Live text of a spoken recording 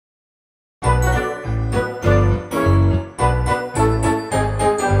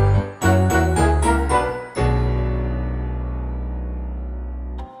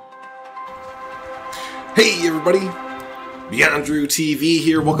Hey everybody, BeyondDrewTV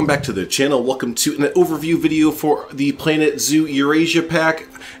here. Welcome back to the channel. Welcome to an overview video for the Planet Zoo Eurasia pack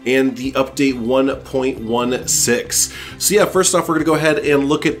and the update 1.16. So yeah, first off, we're going to go ahead and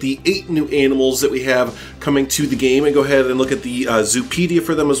look at the 8 new animals that we have coming to the game, and go ahead and look at the Zoopedia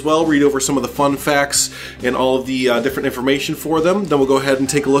for them as well, read over some of the fun facts and all of the different information for them. Then we'll go ahead and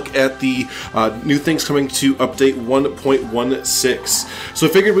take a look at the new things coming to update 1.16. So I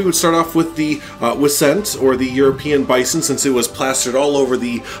figured we would start off with the wisent, or the European bison, since it was plastered all over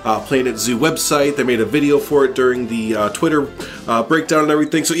the Planet Zoo website. They made a video for it during the Twitter breakdown and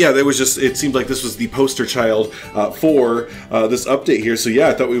everything. So yeah, it seemed like this was the poster child for this update here. So yeah,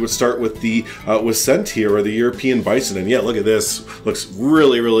 I thought we would start with the wisent here, or the European bison. And yeah, look at this. Looks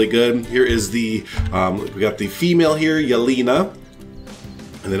really, really good. Here is the, we got the female here, Yelena.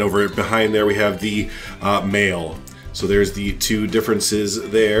 And then over behind there we have the male. So there's the two differences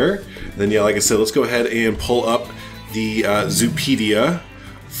there. And then yeah, like I said, let's go ahead and pull up the Zoopedia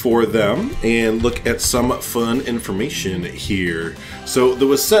for them and look at some fun information here. So the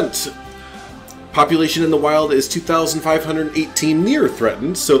wisent population in the wild is 2,518, near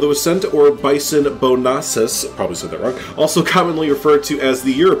threatened. So the wisent, or bison bonasus, probably said that wrong, also commonly referred to as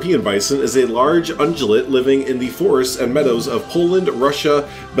the European bison, is a large ungulate living in the forests and meadows of Poland, Russia,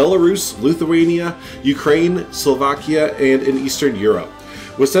 Belarus, Lithuania, Ukraine, Slovakia, and in Eastern Europe.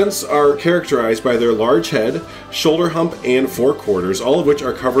 Wisents are characterized by their large head, shoulder hump, and forequarters, all of which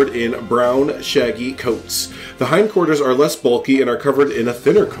are covered in brown, shaggy coats. The hindquarters are less bulky and are covered in a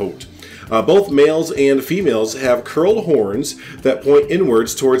thinner coat. Both males and females have curled horns that point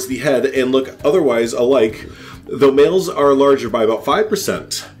inwards towards the head and look otherwise alike, though males are larger by about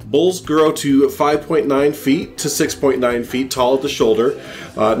 5%. Bulls grow to 5.9 feet to 6.9 feet tall at the shoulder,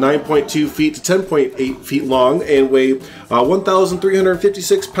 9.2 feet to 10.8 feet long, and weigh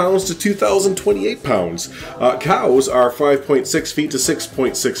 1,356 pounds to 2,028 pounds. Cows are 5.6 feet to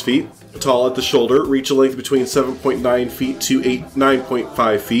 6.6 feet tall at the shoulder, reach a length between 7.9 feet to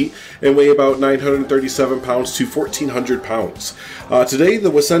 9.5 feet, and weigh about 937 pounds to 1,400 pounds. Today,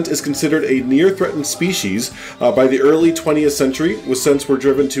 the wisent is considered a near-threatened species. By the early 20th century, wisents were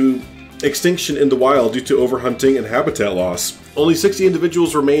driven to extinction in the wild due to overhunting and habitat loss. Only 60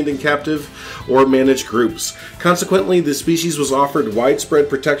 individuals remained in captive or managed groups. Consequently, the species was offered widespread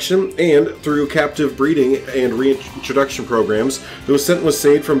protection, and through captive breeding and reintroduction programs, the wisent was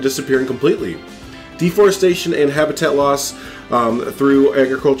saved from disappearing completely. Deforestation and habitat loss through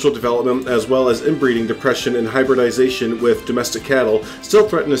agricultural development, as well as inbreeding, depression, and hybridization with domestic cattle, still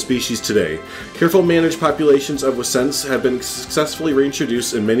threaten the species today. Careful managed populations of wisents have been successfully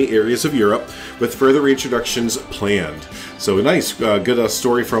reintroduced in many areas of Europe, with further reintroductions planned. So a nice, good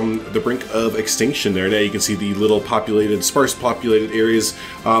story from the brink of extinction there. Now you can see the little populated, sparse populated areas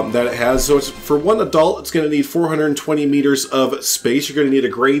that it has. So it's, for one adult, it's going to need 420 meters of space. You're going to need a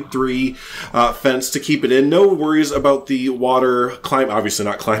grade 3 fence to keep it in. No worries about the water obviously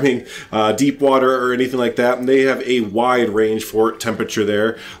not climbing deep water or anything like that. And they have a wide range for temperature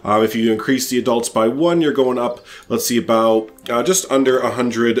there. If you increase the adults by 1, you're going up, let's see, about just under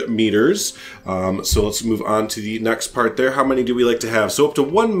 100 meters. So let's move on to the next part there. How many do we like to have? So up to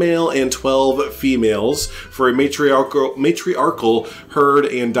 1 male and 12 females for a matriarchal herd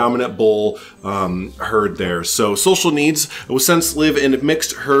and dominant bull herd there. So social needs: wisents live in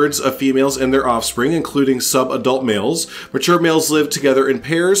mixed herds of females and their offspring, including sub-adult males. Mature males live together in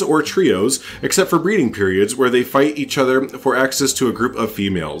pairs or trios, except for breeding periods, where they fight each other for access to a group of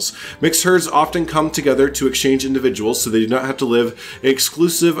females. Mixed herds often come together to exchange individuals, so they do not have to live in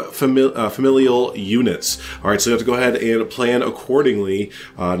exclusive familial units. Alright, so you have to go ahead and plan accordingly,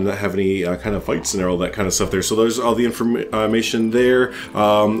 not have any kind of fights and all that kind of stuff there. So there's all the information there.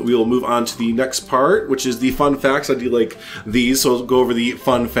 We will move on to the next part, which is the fun facts. I do like these, so we'll go over the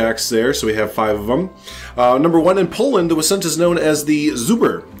fun facts there. So we have 5 of them. Number 1, in Poland, the wisent is known as the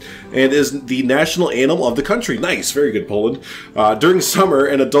zuber and is the national animal of the country. Nice, very good, Poland. During summer,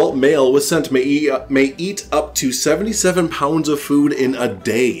 an adult male wisent may eat up to 77 pounds of food in a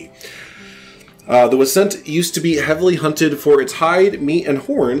day. The wisent used to be heavily hunted for its hide, meat, and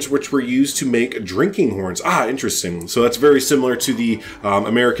horns, which were used to make drinking horns. Ah, interesting. So that's very similar to the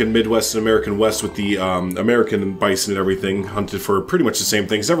American Midwest and American West, with the American bison and everything, hunted for pretty much the same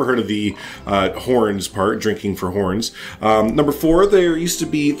things. Never heard of the horns part, drinking for horns. Number 4, there used to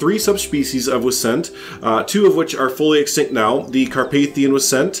be 3 subspecies of wisent, 2 of which are fully extinct now. The Carpathian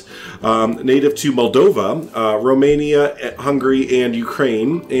wisent, native to Moldova, Romania, Hungary, and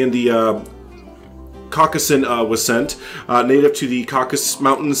Ukraine, and the Caucasian wisent, native to the Caucasus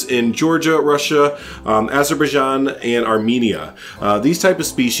Mountains in Georgia, Russia, Azerbaijan, and Armenia. These type of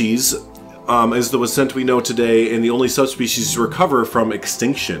species is the wisent we know today, and the only subspecies to recover from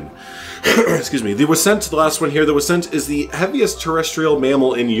extinction. Excuse me. The wisent, the last one here, the wisent is the heaviest terrestrial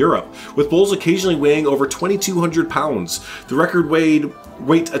mammal in Europe, with bulls occasionally weighing over 2,200 pounds. The record weight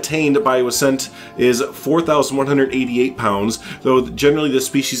attained by a wisent is 4,188 pounds, though generally the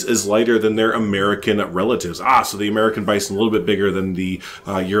species is lighter than their American relatives. So the American bison a little bit bigger than the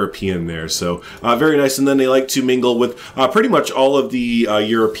European there. So very nice. And then they like to mingle with pretty much all of the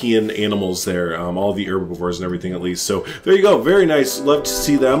European animals there, all the herbivores and everything at least. So there you go. Very nice. Love to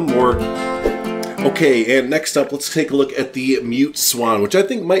see them more. Okay, and next up, let's take a look at the mute swan, which I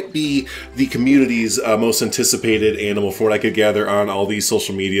think might be the community's most anticipated animal from what I could gather on all these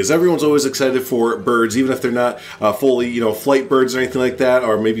social medias. Everyone's always excited for birds, even if they're not fully, flight birds or anything like that,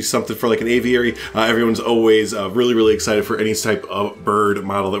 or maybe something for like an aviary. Everyone's always really, really excited for any type of bird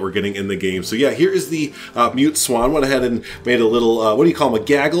model that we're getting in the game. So yeah, here is the mute swan. Went ahead and made a little, what do you call them, a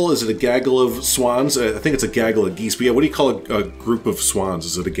gaggle? Is it a gaggle of swans? I think it's a gaggle of geese, but yeah, what do you call a group of swans?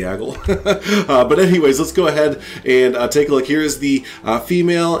 Is it a gaggle? But anyways, let's go ahead and take a look. Here is the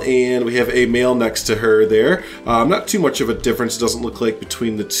female, and we have a male next to her there. Not too much of a difference, it doesn't look like,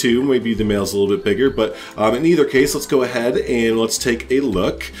 between the two. Maybe the male's a little bit bigger, but in either case, let's go ahead and let's take a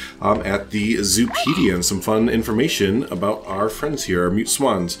look at the Zoopedia and some fun information about our friends here, our mute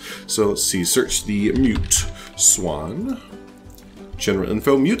swans. So let's see, search the mute swan. General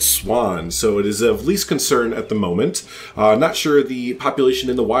info, mute swan. So it is of least concern at the moment. Not sure the population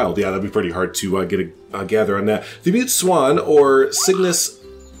in the wild. Yeah, that'd be pretty hard to get a gather on that. The mute swan, or Cygnus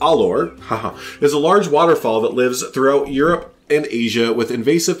alor, is a large waterfowl that lives throughout Europe and Asia, with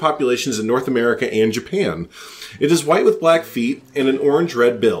invasive populations in North America and Japan. It is white with black feet and an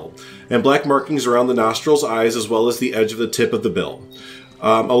orange-red bill, and black markings around the nostrils, eyes, as well as the edge of the tip of the bill.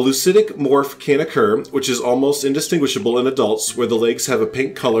 A leucidic morph can occur, which is almost indistinguishable in adults, where the legs have a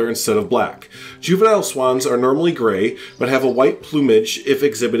pink color instead of black. Juvenile swans are normally gray, but have a white plumage if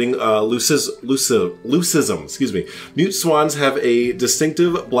exhibiting leucism. Excuse me. Mute swans have a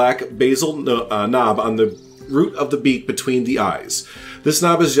distinctive black basal knob on the root of the beak between the eyes. This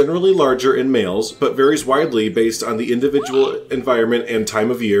knob is generally larger in males, but varies widely based on the individual environment and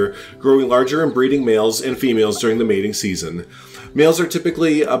time of year, growing larger in breeding males and females during the mating season. Males are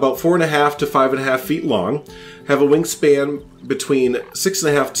typically about 4.5 to 5.5 feet long, have a wingspan between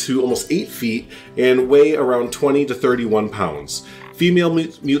 6.5 to almost 8 feet, and weigh around 20 to 31 pounds. Female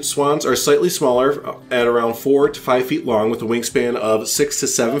mute swans are slightly smaller, at around 4 to 5 feet long, with a wingspan of 6 to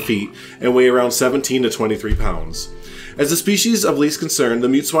 7 feet, and weigh around 17 to 23 pounds. As a species of least concern, the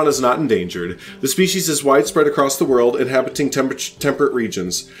mute swan is not endangered. The species is widespread across the world, inhabiting temperate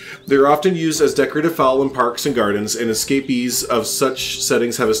regions. They are often used as decorative fowl in parks and gardens, and escapees of such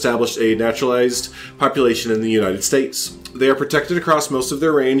settings have established a naturalized population in the United States. They are protected across most of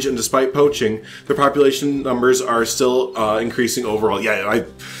their range, and despite poaching, their population numbers are still increasing overall. Yeah,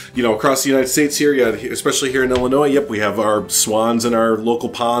 across the United States here, yeah, especially here in Illinois, yep, we have our swans in our local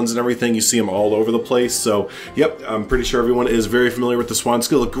ponds and everything. You see them all over the place. So, yep, I'm pretty sure everyone is very familiar with the swans.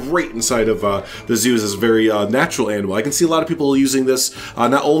 They look great inside of the zoos as a very natural animal. I can see a lot of people using this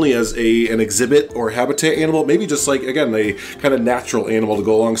not only as an exhibit or habitat animal, maybe just like, again, a kind of natural animal to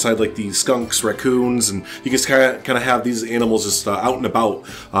go alongside like the skunks, raccoons, and you can kind of have these animals just out and about,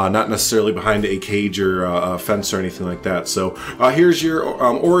 not necessarily behind a cage or a fence or anything like that. So here's your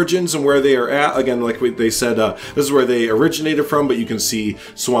origins and where they are at. Again, like they said, this is where they originated from, but you can see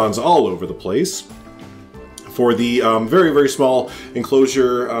swans all over the place. For the very, very small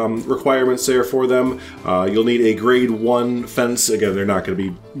enclosure requirements there for them, you'll need a grade 1 fence. Again, they're not going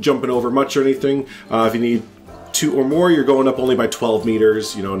to be jumping over much or anything. If you need 2 or more, you're going up only by 12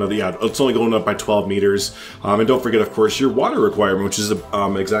 meters. It's only going up by 12 meters. And don't forget, of course, your water requirement, which is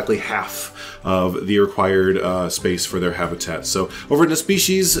exactly half of the required space for their habitat. So over in the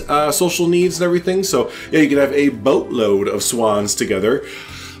species social needs and everything, so yeah, you can have a boatload of swans together.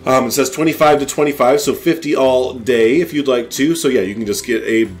 It says 25 to 25, so 50 all day if you'd like to. So yeah, you can just get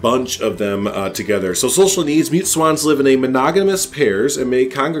a bunch of them together. So social needs, mute swans live in a monogamous pairs and may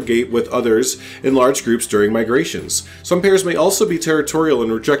congregate with others in large groups during migrations. Some pairs may also be territorial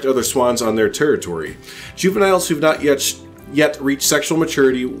and reject other swans on their territory. Juveniles who've not yet reach sexual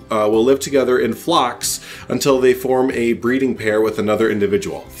maturity will live together in flocks until they form a breeding pair with another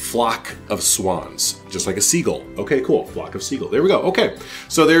individual. Flock of swans, just like a seagull. Okay, cool. Flock of seagull. There we go. Okay,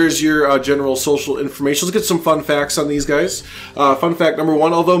 so there's your general social information. Let's get some fun facts on these guys. Fun fact number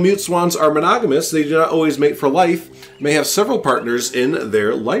 1, although mute swans are monogamous, they do not always mate for life. may have several partners in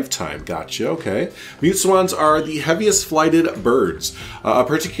their lifetime. Gotcha, okay. Mute swans are the heaviest flighted birds. A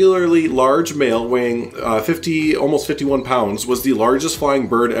particularly large male weighing almost 51 pounds was the largest flying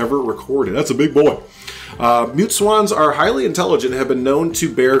bird ever recorded. That's a big boy. Mute swans are highly intelligent and have been known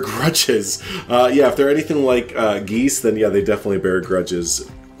to bear grudges. Yeah, if they're anything like geese, then yeah, they definitely bear grudges.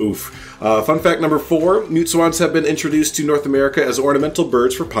 Oof. Fun fact number 4, mute swans have been introduced to North America as ornamental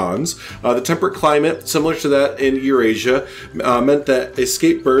birds for ponds. The temperate climate, similar to that in Eurasia, meant that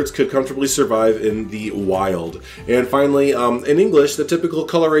escaped birds could comfortably survive in the wild. And finally, in English, the typical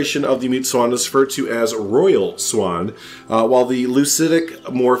coloration of the mute swan is referred to as royal swan, while the leucidic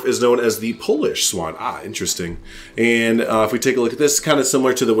morph is known as the Polish swan. Ah, interesting. And if we take a look at this, kind of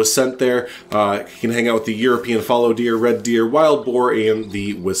similar to the wisent there, you can hang out with the European fallow deer, red deer, wild boar, and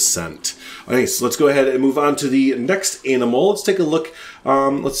the wisent. Okay, so let's go ahead and move on to the next animal. Let's take a look.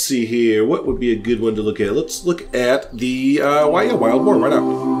 Let's see here. What would be a good one to look at? Let's look at the wild boar. Why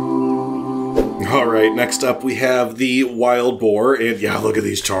not? All right, next up we have the wild boar, and yeah, look at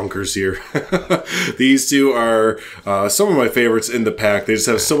these chonkers here. These two are some of my favorites in the pack. They just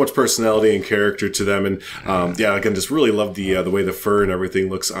have so much personality and character to them, and yeah, again, just really love the way the fur and everything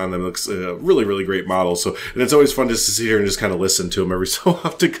looks on them. It looks really, really great model. So, and it's always fun just to sit here and just kind of listen to them every so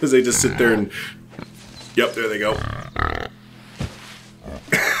often because they just sit there and, yep, there they go.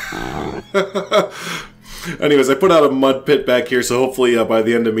 Anyways, I put out a mud pit back here, so hopefully by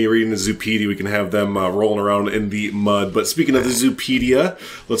the end of me reading the Zoopedia, we can have them rolling around in the mud. But speaking of the Zoopedia,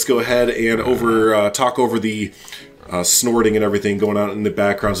 let's go ahead and talk over the snorting and everything going on in the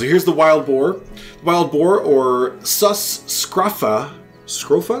background. So here's the wild boar. Wild boar, or sus scrofa.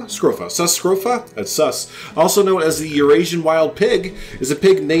 Sus scrofa? That's sus. Also known as the Eurasian wild pig, is a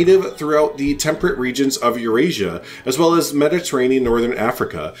pig native throughout the temperate regions of Eurasia, as well as Mediterranean northern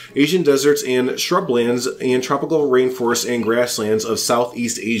Africa, Asian deserts and shrublands, and tropical rainforests and grasslands of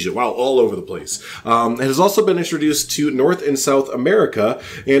Southeast Asia. Wow, all over the place. It has also been introduced to North and South America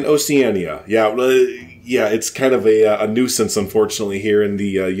and Oceania. Yeah, it's kind of a nuisance, unfortunately, here in the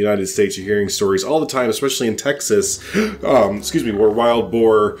United States. You're hearing stories all the time, especially in Texas, where wild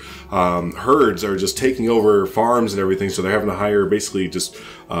boar herds are just taking over farms and everything, so they're having to hire basically just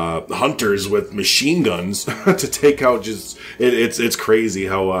hunters with machine guns to take out it's crazy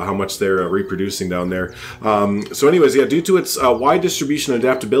how much they're reproducing down there. So anyways, yeah, due to its wide distribution and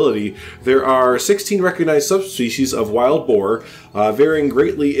adaptability, there are 16 recognized subspecies of wild boar, varying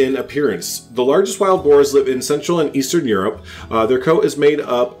greatly in appearance. The largest wild boars live in Central and Eastern Europe. Their coat is made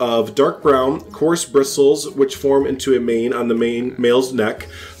up of dark brown, coarse bristles which form into a mane on the male's neck,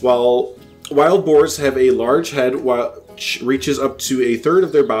 while wild boars have a large head which reaches up to a third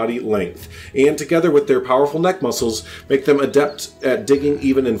of their body length, and together with their powerful neck muscles make them adept at digging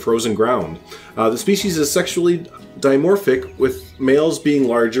even in frozen ground. The species is sexually dimorphic, with males being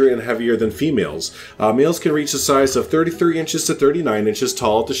larger and heavier than females. Males can reach a size of 33 inches to 39 inches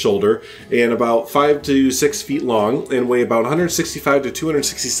tall at the shoulder and about 5 to 6 feet long and weigh about 165 to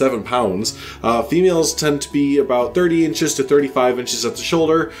 267 pounds. Females tend to be about 30 inches to 35 inches at the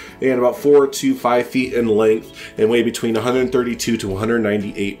shoulder and about 4 to 5 feet in length and weigh between 132 to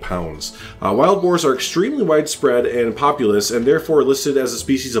 198 pounds. Wild boars are extremely widespread and populous and therefore listed as a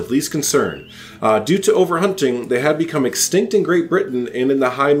species of least concern. Due to overhunting, they had become extinct in Great Britain and in the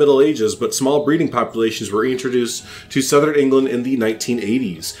High Middle Ages, but small breeding populations were introduced to southern England in the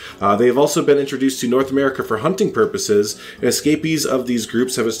 1980s. They have also been introduced to North America for hunting purposes, and escapees of these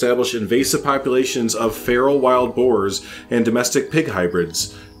groups have established invasive populations of feral wild boars and domestic pig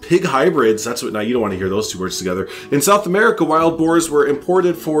hybrids. Pig hybrids, that's what, now you don't want to hear those two words together. In South America, wild boars were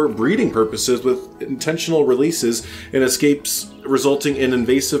imported for breeding purposes with intentional releases and escapes, resulting in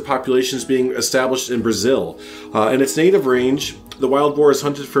invasive populations being established in Brazil. In its native range, the wild boar is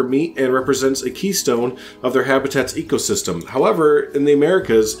hunted for meat and represents a keystone of their habitat's ecosystem. However, in the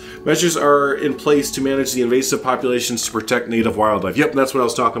Americas, measures are in place to manage the invasive populations to protect native wildlife. Yep, that's what I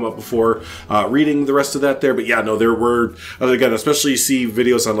was talking about before, reading the rest of that there. But yeah, no, there were, again, especially you see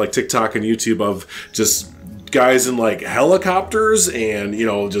videos on like TikTok and YouTube of just guys in like helicopters and, you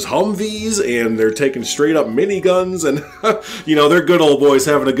know, just Humvees, and they're taking straight up miniguns, and you know, they're good old boys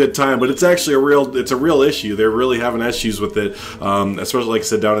having a good time, but it's actually a real issue. They're really having issues with it, especially like I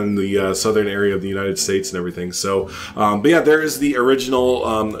said, down in the southern area of the United States and everything. So but yeah, there is the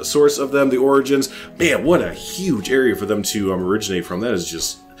original source of them, the origins. Man, what a huge area for them to originate from. That is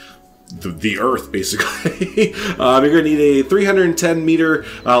just the earth, basically. You're going to need a 310 meter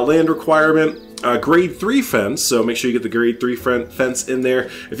land requirement. grade 3 fence, so make sure you get the grade 3 fence in there.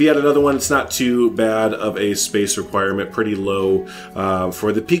 If you had another one, it's not too bad of a space requirement, pretty low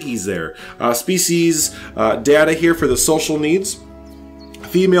for the piggies there. Species data here for the social needs.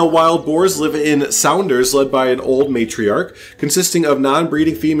 Female wild boars live in sounders led by an old matriarch, consisting of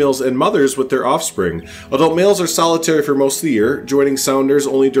non-breeding females and mothers with their offspring. Adult males are solitary for most of the year, joining sounders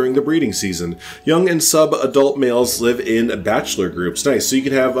only during the breeding season. Young and sub-adult males live in bachelor groups. Nice, so you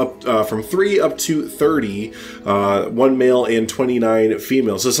can have up from 3 up to 30, 1 male and 29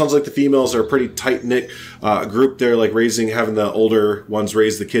 females. So it sounds like the females are a pretty tight-knit group there, like having the older ones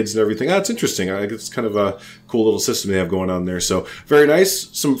raise the kids and everything. That's interesting. I think it's kind of a cool little system they have going on there. So very nice.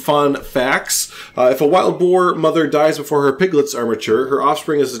 Some fun facts. If a wild boar mother dies before her piglets are mature, her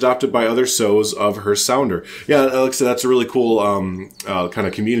offspring is adopted by other sows of her sounder. Yeah, like I said, that's a really cool kind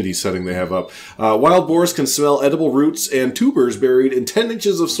of community setting they have up. Wild boars can smell edible roots and tubers buried in 10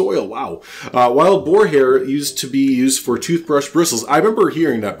 inches of soil. Wow. Wild boar hair used to be used for toothbrush bristles. I remember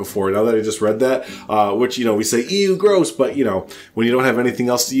hearing that before, now that I just read that, which, you know, we say, ew, gross, but, you know, when you don't have anything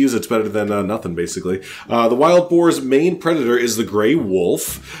else to use, it's better than nothing, basically. The wild boar's main predator is the gray wolf.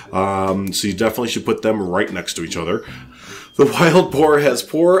 So you definitely should put them right next to each other. The wild boar has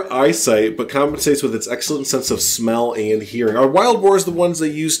poor eyesight, but compensates with its excellent sense of smell and hearing. Are wild boars the ones they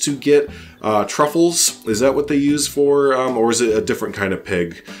use to get truffles? Is that what they use for, or is it a different kind of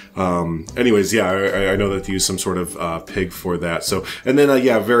pig? Anyways, yeah, I know that they use some sort of pig for that. So, and then,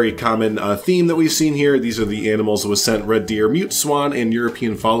 yeah, very common theme that we've seen here. These are the animals that was sent: red deer, mute swan, and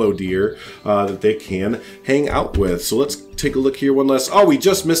European fallow deer that they can hang out with. So let's take a look here one last. Oh, we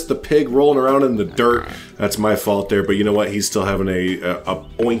just missed the pig rolling around in the dirt. That's my fault there, but you know what? He's still having a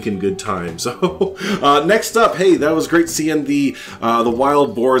oinking good time. So next up, hey, that was great seeing the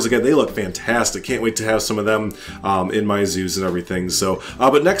wild boars again. They look fantastic. Can't wait to have some of them in my zoos and everything. So,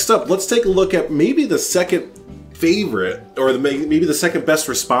 but next up, let's take a look at maybe the second favorite, or maybe the second best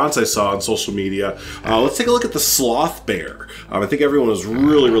response I saw on social media. Let's take a look at the sloth bear. I think everyone was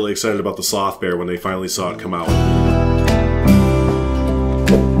really excited about the sloth bear when they finally saw it come out.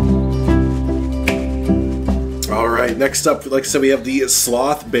 Alright, next up, like I said, we have the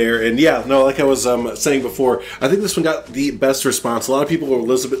sloth bear, and yeah, no, like I was saying before, I think this one got the best response. A lot of people were a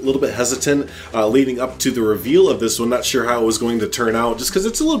little bit hesitant leading up to the reveal of this one, not sure how it was going to turn out, just because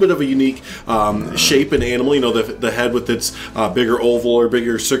it's a little bit of a unique shape and animal, you know, the head with its bigger oval or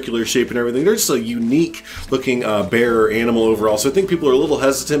bigger circular shape and everything. They're just a unique looking bear or animal overall, so I think people are a little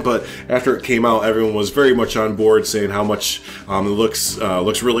hesitant, but after it came out, everyone was very much on board, saying how much it looks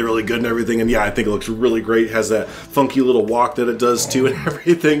really good and everything, and yeah, I think it looks really great. It has that funky little walk that it does too and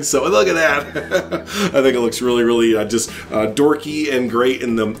everything, so look at that. I think it looks really just dorky and great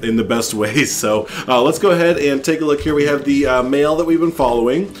in the best ways. So let's go ahead and take a look here. We have the male that we've been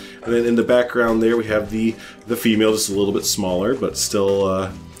following, and then in the background there we have the female, just a little bit smaller, but still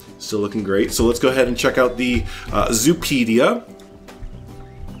looking great. So let's go ahead and check out the Zoopedia.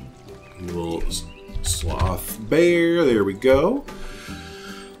 Little sloth bear, there we go.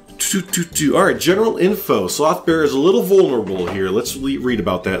 Alright, general info. Sloth bear is a little vulnerable here. Let's read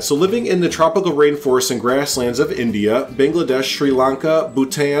about that. So living in the tropical rainforests and grasslands of India, Bangladesh, Sri Lanka,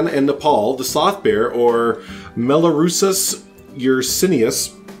 Bhutan, and Nepal, the sloth bear, or Melursus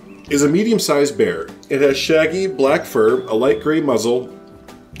ursinus, is a medium-sized bear. It has shaggy black fur, a light gray muzzle,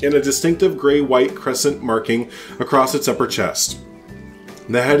 and a distinctive gray-white crescent marking across its upper chest.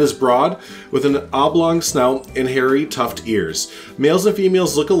 The head is broad, with an oblong snout and hairy, tufted ears. Males and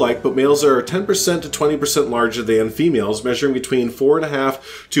females look alike, but males are 10% to 20% larger than females, measuring between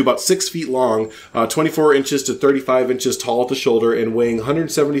 4.5 to about 6 feet long, 24 inches to 35 inches tall at the shoulder, and weighing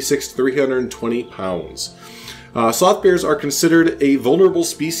 176 to 320 pounds. Sloth bears are considered a vulnerable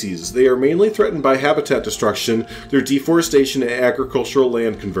species. They are mainly threatened by habitat destruction through deforestation and agricultural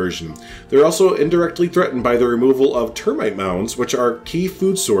land conversion. They're also indirectly threatened by the removal of termite mounds, which are a key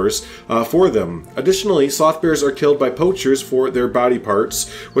food source for them. Additionally, sloth bears are killed by poachers for their body parts,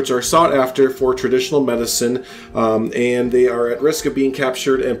 which are sought after for traditional medicine, and they are at risk of being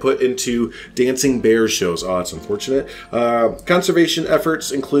captured and put into dancing bear shows. Oh, that's unfortunate. Conservation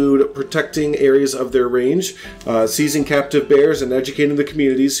efforts include protecting areas of their range, seizing captive bears, and educating the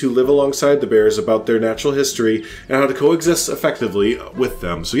communities who live alongside the bears about their natural history and how to coexist effectively with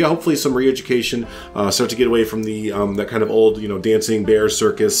them. So yeah, hopefully some re-education, start to get away from the that kind of old, you know, dancing bear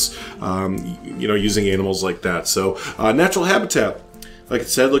circus, you know, using animals like that. So natural habitat, like I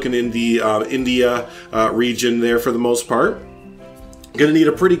said, looking in the India region there for the most part. Going to need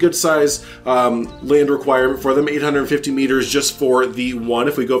a pretty good size land requirement for them, 850 meters just for the one.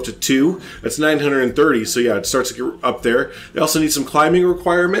 If we go up to 2, that's 930, so yeah, it starts to get up there. They also need some climbing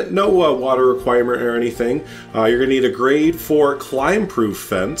requirement, no water requirement or anything. You're going to need a grade 4 climb-proof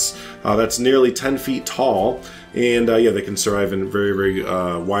fence, that's nearly 10 feet tall. And yeah, they can survive in very, very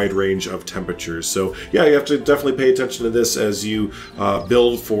wide range of temperatures. So yeah, you have to definitely pay attention to this as you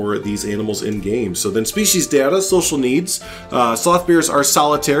build for these animals in game. So then species data, social needs. Sloth bears are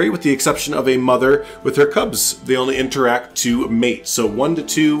solitary with the exception of a mother with her cubs. They only interact to mate. So 1 to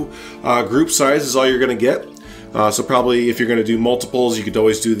 2 group size is all you're going to get. So probably if you're going to do multiples, you could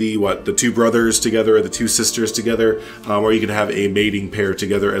always do the 2 brothers together or the 2 sisters together, or you could have a mating pair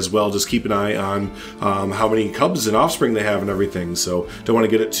together as well. Just keep an eye on how many cubs and offspring they have and everything. So don't want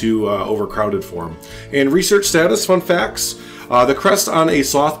to get it too overcrowded for them. And research status, fun facts. The crest on a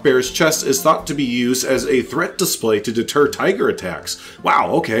sloth bear's chest is thought to be used as a threat display to deter tiger attacks.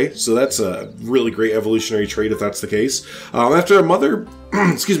 Wow, okay, so that's a really great evolutionary trait if that's the case. After a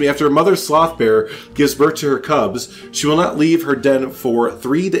mother sloth bear gives birth to her cubs, she will not leave her den for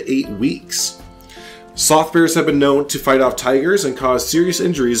 3 to 8 weeks. Sloth bears have been known to fight off tigers and cause serious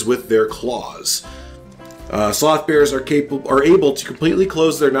injuries with their claws. Sloth bears are able to completely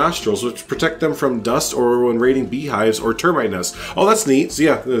close their nostrils, which protect them from dust or when raiding beehives or termite nests. Oh, that's neat. So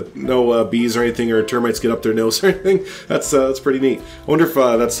yeah, no bees or anything or termites get up their nose or anything. That's pretty neat. I wonder if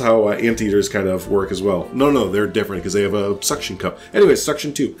that's how anteaters kind of work as well. No, they're different because they have a suction cup. Anyways,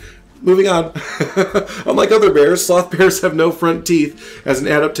 suction 2. Moving on. Unlike other bears, sloth bears have no front teeth as an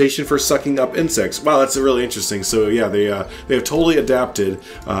adaptation for sucking up insects. Wow, that's really interesting. So yeah, they have totally adapted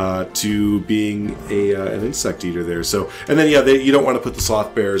to being an insect eater there. So, and then yeah, you don't want to put the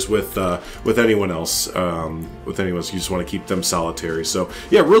sloth bears with anyone else. You just want to keep them solitary. So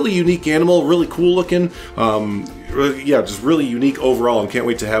yeah, really unique animal, really cool looking. Yeah, just really unique overall, and can't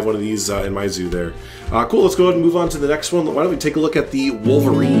wait to have one of these in my zoo there. Cool, let's go ahead and move on to the next one. Why don't we take a look at the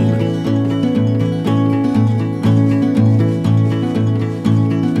wolverine?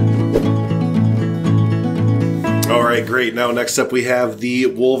 Alright, great. Now next up we have the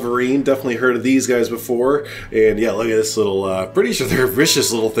wolverine. Definitely heard of these guys before. And yeah, look at this little, pretty sure they're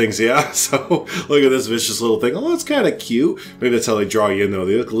vicious little things, yeah? So look at this vicious little thing. Oh, it's kind of cute. Maybe that's how they draw you in though.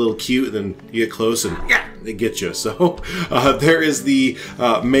 They look a little cute and then you get close and yeah, they get you. So there is the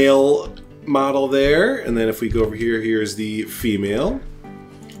male model there. And then if we go over here, here's the female.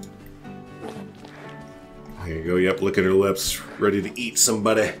 There you go. Yep, look at her lips. Ready to eat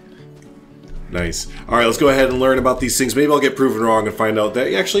somebody. Nice. Alright, let's go ahead and learn about these things. Maybe I'll get proven wrong and find out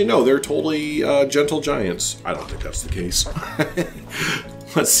that, actually, no, they're totally gentle giants. I don't think that's the case.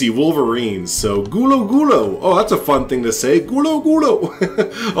 Let's see, wolverines. So, gulo gulo. Oh, that's a fun thing to say. Gulo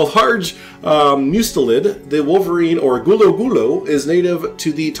gulo. A large mustelid, the wolverine, or gulo gulo, is native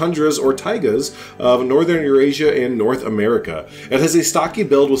to the tundras or taigas of northern Eurasia and North America. It has a stocky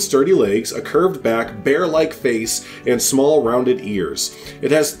build with sturdy legs, a curved back, bear-like face, and small rounded ears.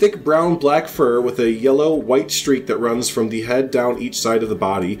 It has thick brown-black fur with a yellow-white streak that runs from the head down each side of the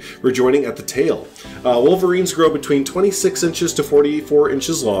body, rejoining at the tail. Wolverines grow between 26 inches to 44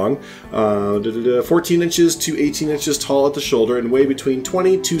 inches long, 14 inches to 18 inches tall at the shoulder, and weigh between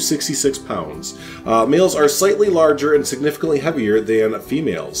 20 to 66 pounds. Males are slightly larger and significantly heavier than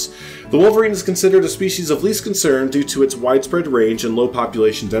females. The wolverine is considered a species of least concern due to its widespread range and low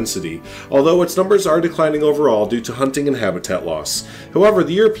population density, although its numbers are declining overall due to hunting and habitat loss. However,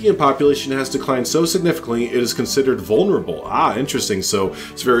 the European population has declined so significantly it is considered vulnerable. Ah, interesting. So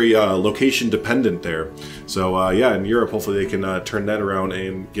it's very location dependent there. So yeah, in Europe, hopefully they can turn that around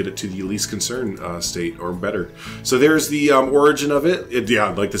and get it to the least concern state or better. So there's the origin of it. Yeah,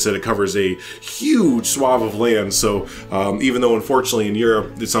 like I said, it covers a huge swath of land. So even though unfortunately in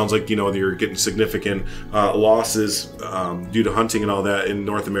Europe, it sounds like, you know, you're getting significant losses due to hunting and all that, in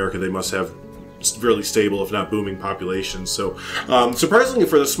North America they must have really stable, if not booming, populations. So surprisingly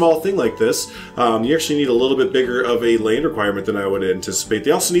for the small thing like this, you actually need a little bit bigger of a land requirement than I would anticipate.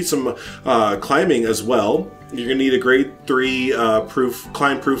 They also need some climbing as well. You're going to need a grade 3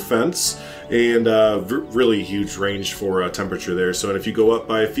 climb-proof fence, and really huge range for temperature there. So and if you go up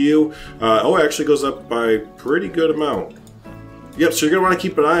by a few, oh, it actually goes up by a pretty good amount. Yep, so you're going to want to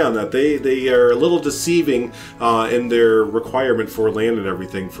keep an eye on that. They are a little deceiving in their requirement for land and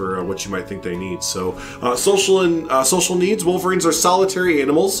everything for what you might think they need. So social needs, wolverines are solitary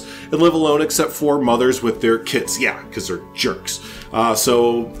animals and live alone except for mothers with their kits. Yeah, because they're jerks.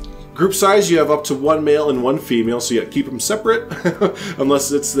 So Group size, you have up to 1 male and 1 female, so you gotta keep them separate,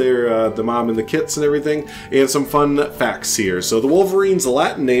 unless it's their the mom and the kits and everything. And some fun facts here. So the wolverine's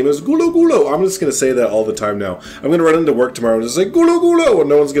Latin name is gulo gulo. I'm just gonna say that all the time now. I'm gonna run into work tomorrow and just say gulo gulo, and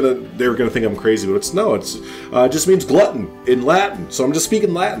no one's gonna, they're gonna think I'm crazy, but it's no, it's just means glutton in Latin. So I'm just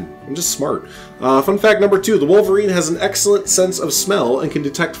speaking Latin. I'm just smart. Fun fact number 2, the wolverine has an excellent sense of smell and can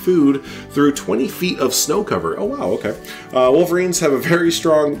detect food through 20 feet of snow cover. Oh wow, okay. Wolverines have a very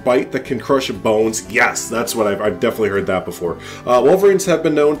strong bite that can crush bones. Yes, that's what I've definitely heard that before. Wolverines have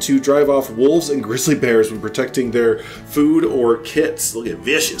been known to drive off wolves and grizzly bears when protecting their food or kits. Look at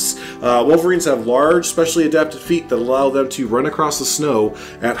vicious. Wolverines have large, specially adapted feet that allow them to run across the snow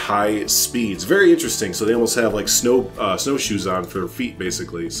at high speeds. Very interesting. So they almost have like snowshoes on for their feet,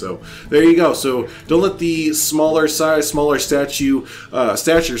 basically. So there you go. So don't let the smaller size, smaller stature,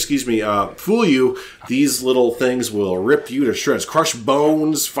 fool you. These little things will rip you to shreds, crush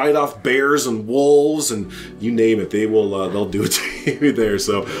bones, fight off bears and wolves, and you name it. They will. They'll do it to you there.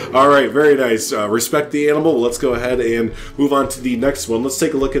 So, all right, very nice. Respect the animal. Let's go ahead and move on to the next one. Let's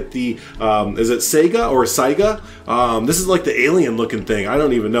take a look at the. Is it Saiga or Saiga? This is like the alien-looking thing. I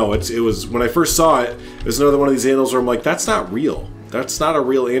don't even know. It was when I first saw it. It was another one of these animals where I'm like, that's not real. That's not a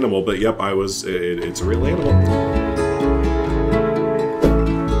real animal. But yep, I was. It's a real animal.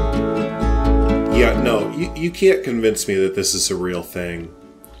 Yeah, no, you can't convince me that this is a real thing.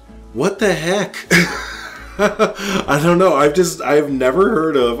 What the heck? I don't know. I've never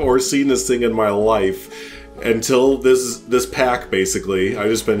heard of or seen this thing in my life until this pack, basically. I've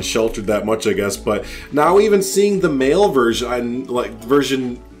just been sheltered that much, I guess. But now even seeing the male version,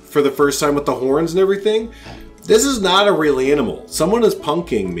 version for the first time with the horns and everything, this is not a real animal. Someone is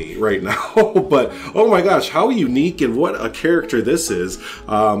punking me right now, but oh my gosh, how unique and what a character this is.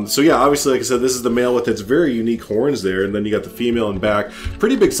 So yeah, obviously, like I said, this is the male with its very unique horns there, and then you got the female in back.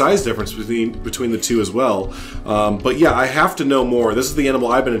 Pretty big size difference between the two as well. But yeah, I have to know more. This is the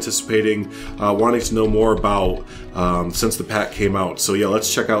animal I've been anticipating, wanting to know more about since the pack came out. So yeah,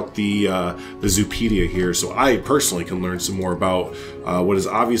 let's check out the Zoopedia here, so I personally can learn some more about what is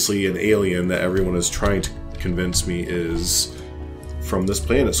obviously an alien that everyone is trying to convince me is from this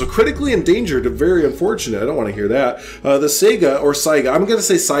planet. So critically endangered, very unfortunate. I don't want to hear that. The Saiga or Saiga, I'm going to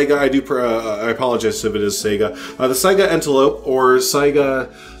say Saiga. I apologize if it is Saiga. The Saiga antelope or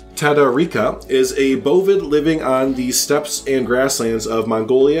Saiga Tadarica is a bovid living on the steppes and grasslands of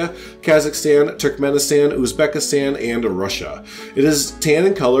Mongolia, Kazakhstan, Turkmenistan, Uzbekistan, and Russia. It is tan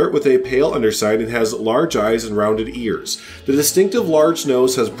in color with a pale underside and has large eyes and rounded ears. The distinctive large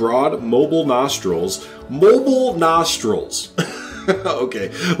nose has broad, mobile nostrils. Mobile nostrils! Okay,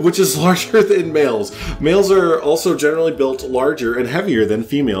 which is larger than males. Males are also generally built larger and heavier than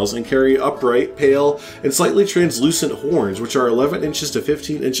females and carry upright, pale, and slightly translucent horns, which are 11 inches to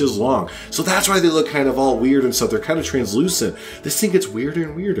 15 inches long. So that's why they look kind of all weird and stuff. They're kind of translucent. This thing gets weirder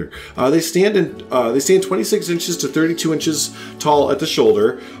and weirder. They stand 26 inches to 32 inches tall at the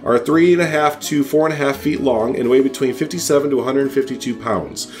shoulder, are 3.5 to 4.5 feet long, and weigh between 57 to 152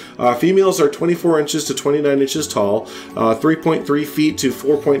 pounds. Females are 24 inches to 29 inches tall, 3.3 feet to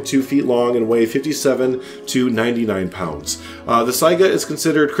 4.2 feet long, and weigh 57 to 99 pounds. The Saiga is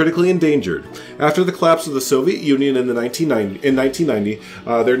considered critically endangered. After the collapse of the Soviet Union in 1990,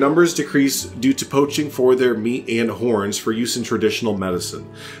 their numbers decreased due to poaching for their meat and horns for use in traditional medicine.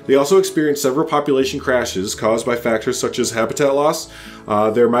 They also experienced several population crashes caused by factors such as habitat loss,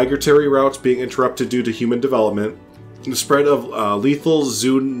 their migratory routes being interrupted due to human development, the spread of lethal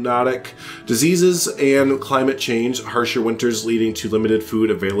zoonotic diseases, and climate change, harsher winters leading to limited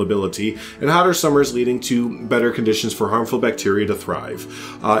food availability, and hotter summers leading to better conditions for harmful bacteria to thrive.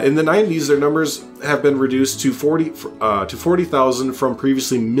 In the 90s, their numbers have been reduced to 40,000 from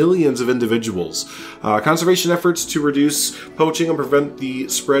previously millions of individuals. Conservation efforts to reduce poaching and prevent the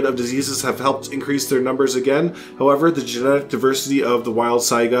spread of diseases have helped increase their numbers again. However, the genetic diversity of the wild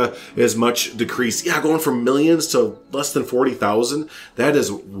Saiga is much decreased. Yeah, going from millions to less than 40,000. That is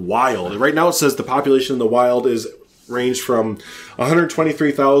wild. Right now it says the population in the wild is ranged from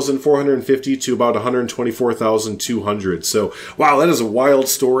 123,450 to about 124,200. So, wow, that is a wild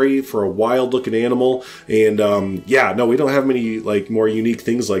story for a wild looking animal. And yeah, no, we don't have many like more unique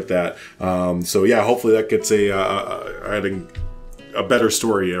things like that. So yeah, hopefully that gets a better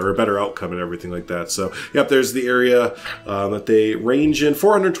story or a better outcome and everything like that. So, yep, there's the area that they range in.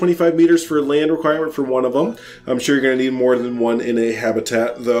 425 meters for land requirement for one of them. I'm sure you're going to need more than one in a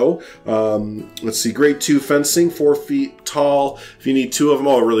habitat, though. Let's see, grade 2 fencing, 4 feet tall. If you need 2 of them,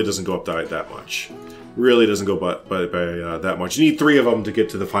 oh, it really doesn't go up that much. Really doesn't go by that much. You need 3 of them to get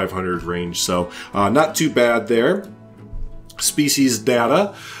to the 500 range, so not too bad there. species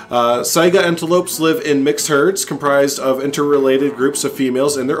data. Saiga antelopes live in mixed herds comprised of interrelated groups of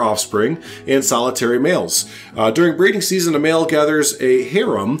females and their offspring and solitary males. During breeding season, a male gathers a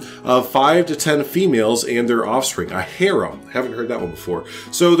harem of 5 to 10 females and their offspring. A harem. Haven't heard that one before.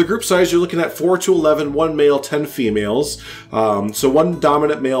 So the group size, you're looking at 4 to 11, 1 male, 10 females. So 1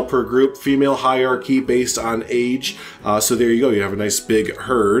 dominant male per group, female hierarchy based on age. So there you go. You have a nice big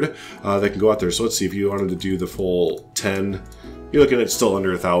herd that can go out there. So let's see if you wanted to do the full 10. You're looking at still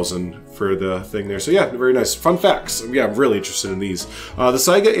under 1,000 for the thing there. So yeah, very nice. Fun facts. Yeah, I'm really interested in these. The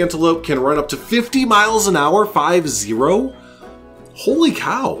Saiga antelope can run up to 50 miles an hour, 50. Holy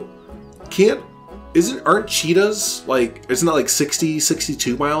cow. Aren't cheetahs like, isn't that like 60,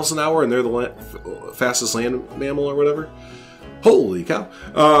 62 miles an hour and they're the fastest land mammal or whatever? Holy cow.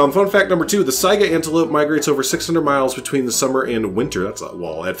 Fun fact number 2, the Saiga antelope migrates over 600 miles between the summer and winter. That's,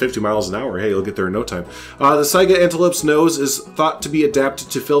 well, at 50 miles an hour, hey, you'll get there in no time. The Saiga antelope's nose is thought to be adapted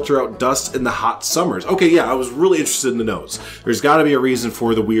to filter out dust in the hot summers. Okay, yeah, I was really interested in the nose. There's got to be a reason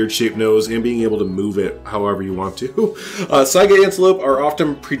for the weird shaped nose and being able to move it however you want to. Saiga antelope are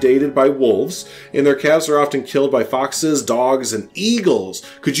often predated by wolves, and their calves are often killed by foxes, dogs, and eagles.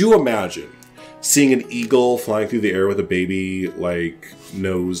 Could you imagine seeing an eagle flying through the air with a baby, like,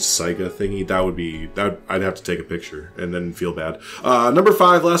 nosed Saiga thingy? I'd have to take a picture and then feel bad. Number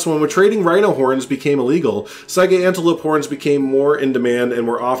 5, last one. When trading rhino horns became illegal, Saiga antelope horns became more in demand and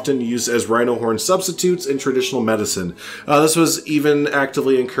were often used as rhino horn substitutes in traditional medicine. This was even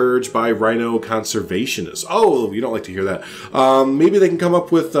actively encouraged by rhino conservationists. Oh, you don't like to hear that. Maybe they can come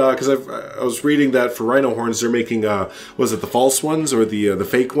up with, because I was reading that for rhino horns, they're making, was it the false ones or the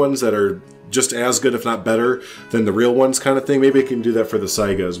fake ones that are just as good, if not better, than the real ones kind of thing. Maybe I can do that for the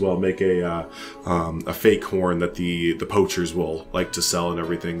Saiga as well. Make a fake horn that the poachers will like to sell and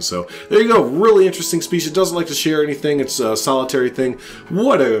everything. So there you go. Really interesting species. Doesn't like to share anything. It's a solitary thing.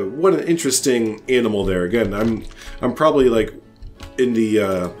 What an interesting animal there. Again, I'm probably like in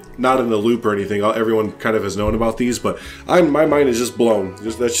the not in the loop or anything. Everyone kind of has known about these, but my mind is just blown.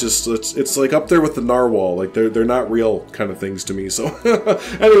 It's like up there with the narwhal. Like they're not real kind of things to me. So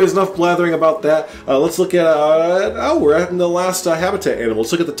anyways, enough blathering about that. Let's look at we're at the last habitat animal.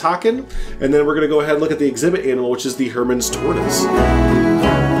 Let's look at the takin, and then we're gonna go ahead and look at the exhibit animal, which is the Hermann's tortoise.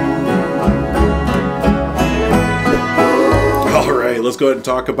 All right, let's go ahead and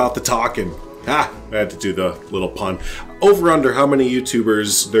talk about the takin. I had to do the little pun. Over under how many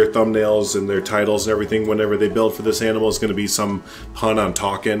YouTubers, their thumbnails and their titles and everything, whenever they build for this animal, is going to be some pun on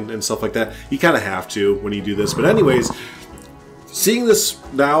talking and stuff like that. You kind of have to when you do this. But anyways, seeing this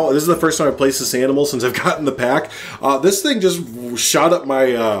now, this is the first time I've placed this animal since I've gotten the pack. This thing just shot up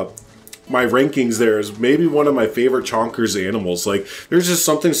my rankings there as maybe one of my favorite chonkers animals. Like, there's just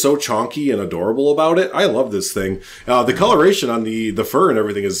something so chonky and adorable about it. I love this thing. The coloration on the fur and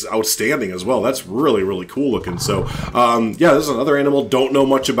everything is outstanding as well. That's really, really cool looking. So, yeah, this is another animal don't know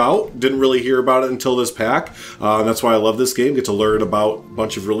much about. Didn't really hear about it until this pack. That's why I love this game. Get to learn about a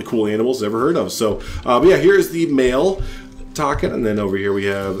bunch of really cool animals never heard of. So, but yeah, here's the male takin, and then over here we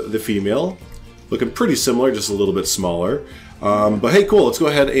have the female. Looking pretty similar, just a little bit smaller. But hey, cool, let's go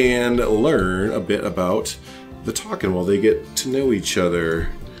ahead and learn a bit about the takin while they get to know each other.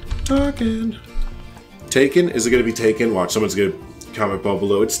 Takin. Taken? Is it going to be taken? Watch, someone's going to comment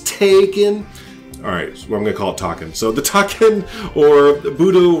below. It's taken. Alright, so I'm going to call it takin. So the takin, or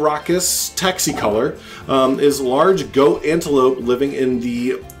Budorhacus taxicolor, is large goat antelope living in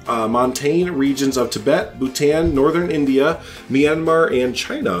the montane regions of Tibet, Bhutan, northern India, Myanmar, and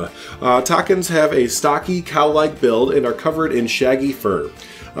China. Takins have a stocky, cow-like build and are covered in shaggy fur.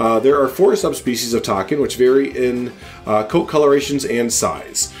 There are 4 subspecies of takin, which vary in coat colorations and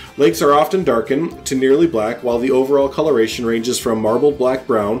size. Legs are often darkened to nearly black, while the overall coloration ranges from marbled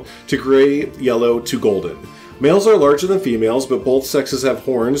black-brown to gray, yellow to golden. Males are larger than females, but both sexes have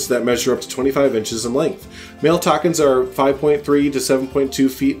horns that measure up to 25 inches in length. Male takins are 5.3 to 7.2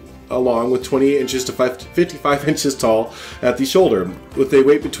 feet long, with 28 inches to 55 inches tall at the shoulder, with a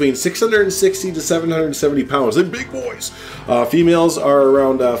weight between 660 to 770 pounds. They're big boys. Females are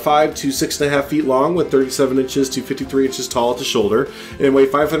around 5 to 6.5 feet long, with 37 inches to 53 inches tall at the shoulder, and weigh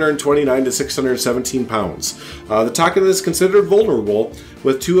 529 to 617 pounds. The takin is considered vulnerable,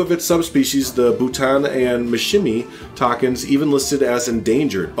 with 2 of its subspecies, the Bhutan and Mishimi takins, even listed as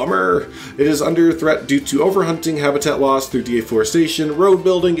endangered. Bummer! It is under threat due to overhunting, habitat loss through deforestation, road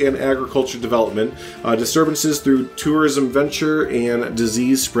building, and agriculture development, disturbances through tourism venture, and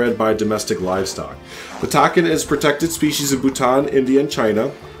disease spread by domestic livestock. The takin is a protected species in Bhutan, India, and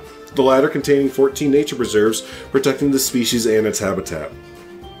China, the latter containing 14 nature preserves protecting the species and its habitat.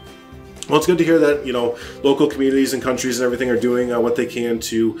 Well, it's good to hear that, you know, local communities and countries and everything are doing what they can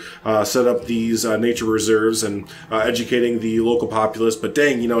to set up these nature reserves and educating the local populace. But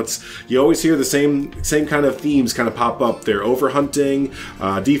dang, you know, you always hear the same kind of themes kind of pop up there: overhunting,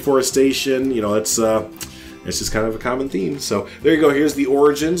 deforestation. You know, it's just kind of a common theme. So there you go. Here's the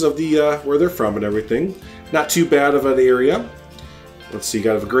origins of the where they're from and everything. Not too bad of an area. Let's see. You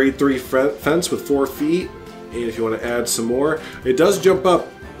got a grade 3 fence with 4 feet, and if you want to add some more, it does jump up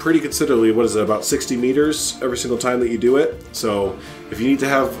pretty considerably. What is it, about 60 meters every single time that you do it? So if you need to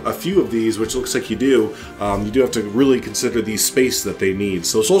have a few of these, which looks like you do have to really consider the space that they need.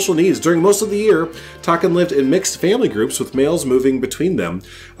 So social needs. During most of the year, takin lived in mixed family groups with males moving between them,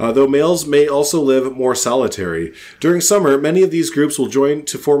 though males may also live more solitary. During summer, many of these groups will join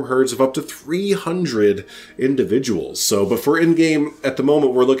to form herds of up to 300 individuals. So, but for in-game, at the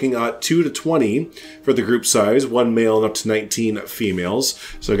moment, we're looking at 2 to 20 for the group size, 1 male and up to 19 females.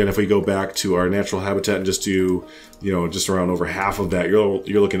 So again, if we go back to our natural habitat and just do, you know, just around over half of that,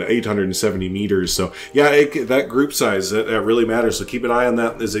 you're looking at 870 meters. So yeah, that group size, that really matters. So keep an eye on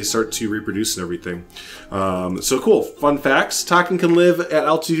that as they start to reproduce and everything. So cool. Fun facts: takin can live at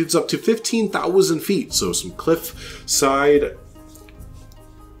altitudes up to 15,000 feet. So some cliff side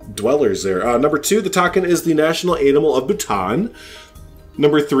dwellers there. Number 2, the takin is the national animal of Bhutan.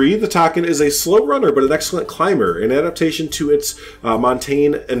 Number 3, the takin is a slow runner but an excellent climber, an adaptation to its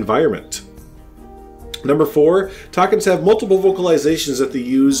montane environment. Number 4, takins have multiple vocalizations that they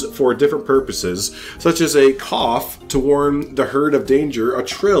use for different purposes, such as a cough to warn the herd of danger, a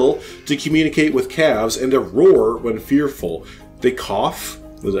trill to communicate with calves, and a roar when fearful. They cough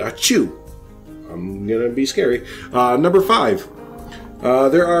with a chew. I'm gonna be scary. Number 5.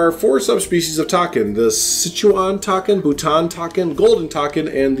 There are 4 subspecies of takin: the Sichuan takin, Bhutan takin, golden takin,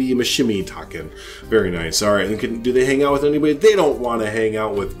 and the Mashimi takin. Very nice. All right, and do they hang out with anybody? They don't want to hang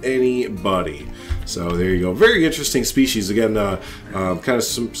out with anybody. So there you go. Very interesting species. Again, kind of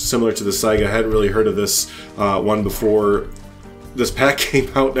similar to the Saiga. I hadn't really heard of this one before this pack came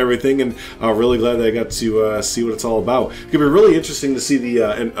out and everything, and really glad that I got to see what it's all about. It's gonna be really interesting to see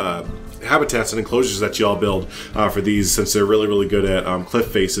the habitats and enclosures that you all build for these, since they're really good at cliff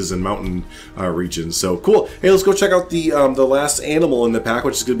faces and mountain regions. So cool. Hey, let's go check out the last animal in the pack,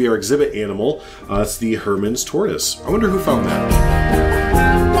 which is going to be our exhibit animal. It's the Hermann's tortoise. I wonder who found that.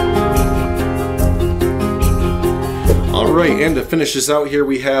 Alright, and to finish this out here,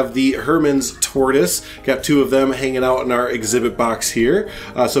 we have the Hermann's tortoise. Got 2 of them hanging out in our exhibit box here.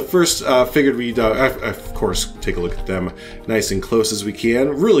 So first, figured we'd, of course, take a look at them nice and close as we can.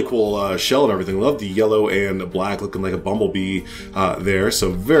 Really cool shell and everything. Love the yellow and black, looking like a bumblebee there.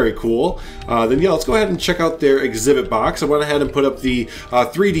 So very cool. Then yeah, let's go ahead and check out their exhibit box. I went ahead and put up the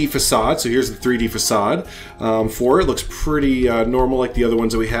 3D facade. So here's the 3D facade for it. Looks pretty normal like the other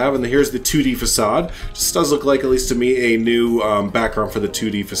ones that we have. And then here's the 2D facade. Just does look like, at least to me, a new background for the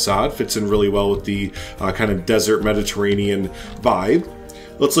 2D facade. Fits in really well with the kind of desert Mediterranean vibe.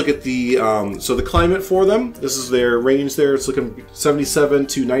 Let's look at the so the climate for them. This is their range there. It's looking 77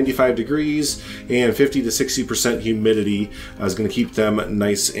 to 95 degrees and 50 to 60% humidity is going to keep them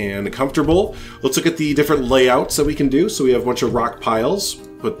nice and comfortable. Let's look at the different layouts that we can do. So we have a bunch of rock piles.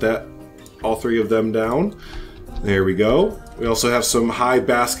 Put all 3 of them down. There we go. We also have some high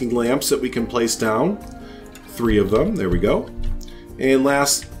basking lamps that we can place down. 3 of them. There we go. And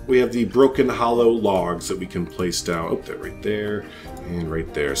last, we have the broken hollow logs that we can place down. Oh, they're right there and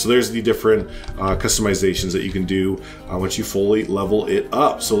right there. So there's the different customizations that you can do once you fully level it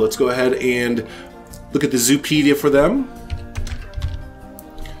up. So let's go ahead and look at the Zoopedia for them.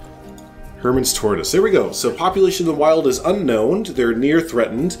 Hermann's tortoise. There we go. So population in the wild is unknown. They're near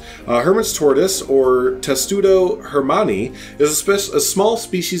threatened. Hermann's tortoise, or Testudo hermanni, is a small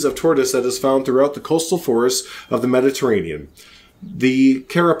species of tortoise that is found throughout the coastal forests of the Mediterranean. The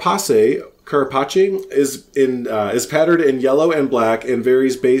carapace is patterned in yellow and black and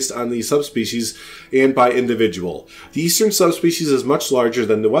varies based on the subspecies and by individual. The eastern subspecies is much larger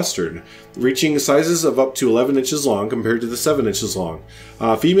than the western, reaching sizes of up to 11 inches long compared to the 7 inches long.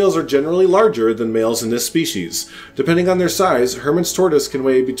 Females are generally larger than males in this species. Depending on their size, Hermann's tortoise can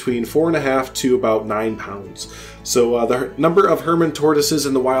weigh between 4.5 to about 9 pounds. So the number of Hermann tortoises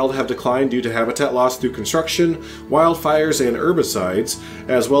in the wild have declined due to habitat loss through construction, wildfires, and herbicides,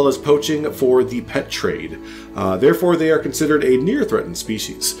 as well as poaching for the pet trade. Therefore, they are considered a near-threatened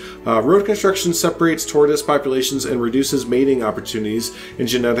species. Road construction separates tortoise populations and reduces mating opportunities in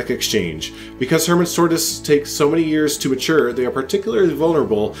genetic exchange. Because Hermann's tortoise take so many years to mature, they are particularly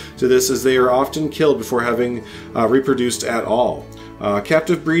vulnerable to this, as they are often killed before having reproduced at all.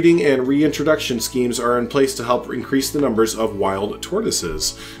 Captive breeding and reintroduction schemes are in place to help increase the numbers of wild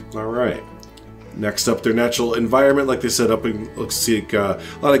tortoises. All right. Next up, their natural environment, like they said, up in, looks like a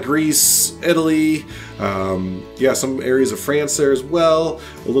lot of Greece, Italy, yeah, some areas of France there as well,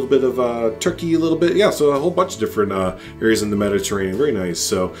 a little bit of Turkey, a little bit, yeah, so a whole bunch of different areas in the Mediterranean. Very nice.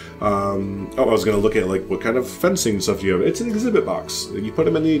 So, oh, I was going to look at like what kind of fencing stuff you have. It's an exhibit box. You put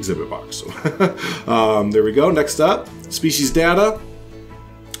them in the exhibit box. So, there we go. Next up, species data.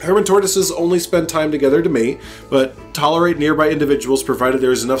 Hermit tortoises only spend time together to mate, but tolerate nearby individuals provided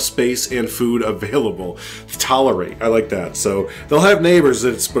there is enough space and food available. Tolerate, I like that. So they'll have neighbors,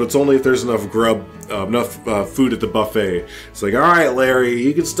 but it's only if there's enough grub, enough food at the buffet. It's like, all right, Larry,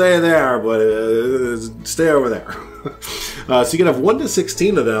 you can stay there, but stay over there. So you can have 1 to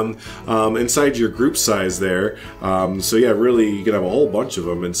 16 of them inside your group size there. So yeah, really, you can have a whole bunch of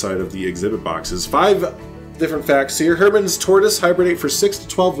them inside of the exhibit boxes. 5 different facts here. Hermann's tortoise hibernate for 6 to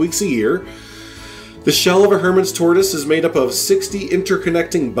 12 weeks a year. The shell of a Hermann's tortoise is made up of 60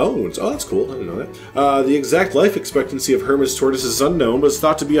 interconnecting bones. Oh, that's cool. I didn't know that. The exact life expectancy of Hermann's tortoise is unknown, but it's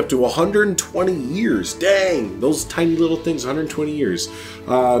thought to be up to 120 years. Dang! Those tiny little things, 120 years.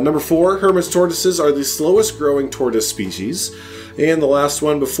 Number 4, Hermann's tortoises are the slowest growing tortoise species. And the last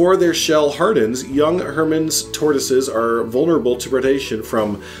one, before their shell hardens, young Hermann's tortoises are vulnerable to predation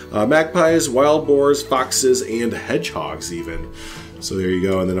from magpies, wild boars, foxes, and hedgehogs even. So there you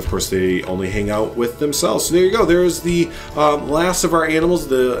go, and then of course they only hang out with themselves. So there you go, there's the last of our animals,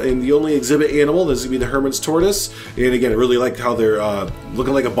 and the only exhibit animal. This is going to be the Hermann's tortoise. And again, I really like how they're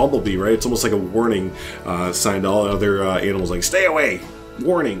looking like a bumblebee, right? It's almost like a warning sign to all other animals, like, stay away!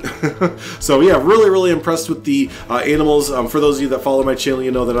 Warning. So yeah, really impressed with the animals. For those of you that follow my channel,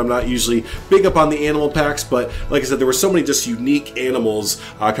 you know that I'm not usually big up on the animal packs, but like I said, there were so many just unique animals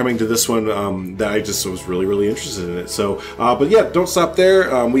coming to this one that I just was really interested in it. So but yeah, don't stop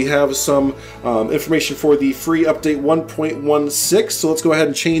there. We have some information for the free update 1.16, so let's go ahead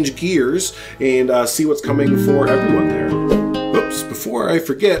and change gears and see what's coming for everyone there. Oops, before I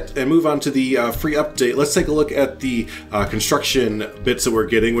forget and move on to the free update, let's take a look at the construction bits that we're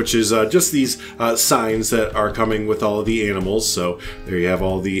getting, which is just these signs that are coming with all of the animals. So there you have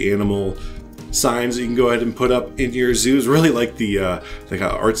all the animal signs that you can go ahead and put up in your zoos. Really like the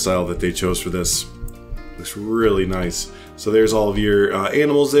art style that they chose for this. Looks really nice. So there's all of your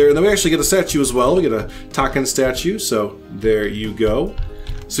animals there. And then we actually get a statue as well. We get a Takan statue, so there you go.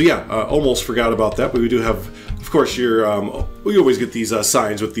 So yeah, almost forgot about that, but we do have, of course, your we always get these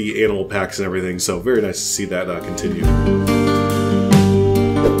signs with the animal packs and everything, so very nice to see that continue.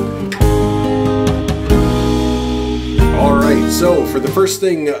 Alright, so for the first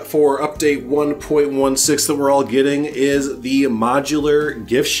thing for update 1.16 that we're all getting is the modular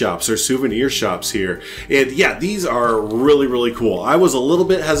gift shops or souvenir shops here. And yeah, these are really cool. I was a little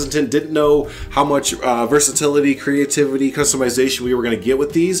bit hesitant, didn't know how much versatility, creativity, customization we were going to get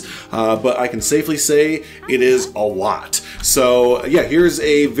with these, but I can safely say it is a lot. So yeah, here's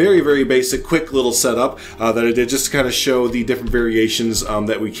a very basic, quick little setup that I did just to kind of show the different variations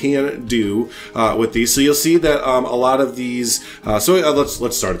that we can do with these. So you'll see that a lot of these, so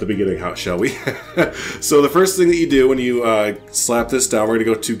let's start at the beginning, how shall we? So the first thing that you do when you slap this down, we're going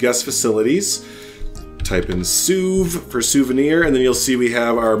to go to guest facilities, type in Souv for souvenir, and then you'll see we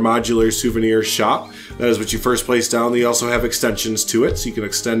have our modular souvenir shop. That is what you first place down. They also have extensions to it, so you can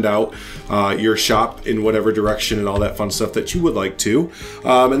extend out your shop in whatever direction and all that fun stuff that you would like to.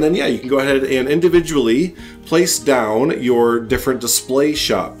 And then yeah, you can go ahead and individually place down your different display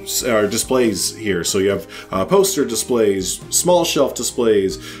shops or displays here. So you have poster displays, small shelf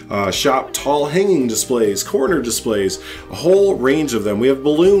displays, shop tall hanging displays, corner displays, a whole range of them. We have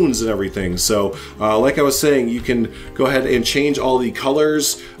balloons and everything. So like I was saying, you can go ahead and change all the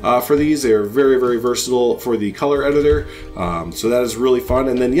colors for these. They're very versatile for the color editor. So that is really fun.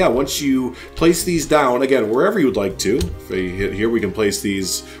 And then yeah, once you place these down, again, wherever you would like to, if I hit here, we can place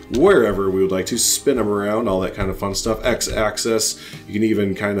these wherever we would like to, spin them around, all that kind of fun stuff. X-axis, you can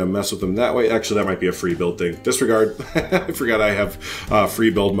even kind of mess with them that way. Actually, that might be a free build thing. Disregard. I forgot I have free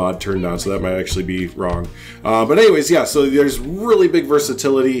build mod turned on, so that might actually be wrong. But anyways, yeah, so there's really big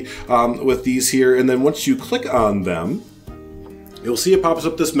versatility with these here. And then once you click on them, you'll see it pops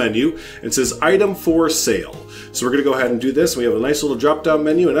up this menu and says item for sale. So we're going to go ahead and do this. We have a nice little drop down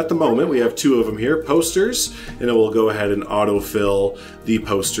menu, and at the moment we have 2 of them here, posters, and it will go ahead and autofill the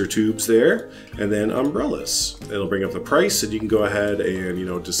poster tubes there, and then umbrellas. It'll bring up the price, and you can go ahead and, you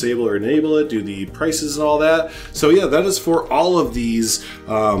know, disable or enable it, do the prices and all that. So yeah, that is for all of these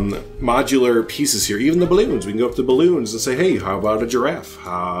modular pieces here. Even the balloons, we can go up to balloons and say, hey, how about a giraffe?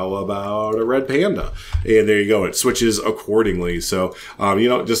 How about a red panda? And there you go, it switches accordingly. So, you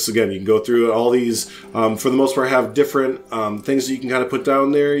know, just again, you can go through all these, for the most part, have different things that you can kind of put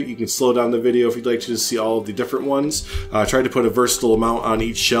down there. You can slow down the video if you'd like to see all of the different ones. Try to put a versatile amount on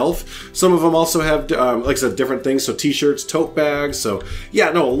each shelf. Some of them also have, like I said, different things. So t-shirts, tote bags. So yeah,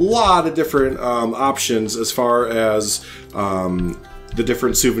 no, a lot of different options as far as the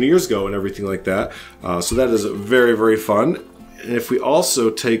different souvenirs go and everything like that. So that is very, very fun. And if we also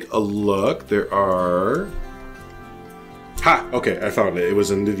take a look, there are... Okay, I found it. It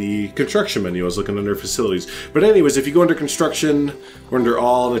was under the construction menu. I was looking under facilities. But anyways, if you go under construction, or under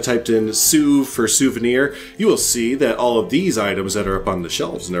all, and I typed in Souv for souvenir, you will see that all of these items that are up on the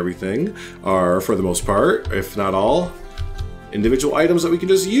shelves and everything are, for the most part, if not all, individual items that we can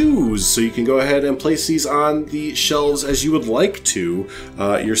just use. So you can go ahead and place these on the shelves as you would like to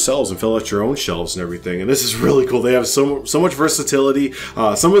yourselves and fill out your own shelves and everything. And this is really cool. They have so much versatility.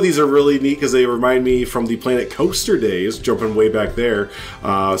 Some of these are really neat because they remind me from the Planet Coaster days, jumping way back there.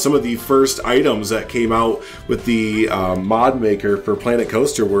 Some of the first items that came out with the mod maker for Planet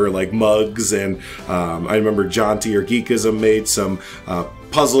Coaster were like mugs, and I remember Jaunty or Geekism made some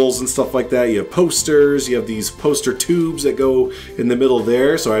puzzles and stuff like that. You have posters, you have these poster tubes that go in the middle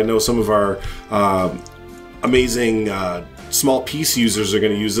there. So I know some of our amazing small piece users are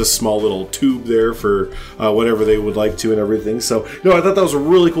going to use this small little tube there for whatever they would like to and everything. So no, I thought that was a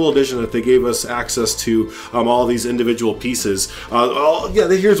really cool addition that they gave us access to all these individual pieces. Yeah,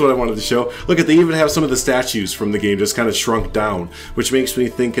 here's what I wanted to show. Look at, they even have some of the statues from the game just kind of shrunk down, which makes me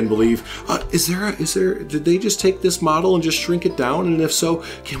think and believe, did they just take this model and just shrink it down? And if so,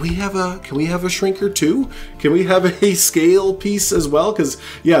 can we have a shrinker too? Can we have a scale piece as well? Because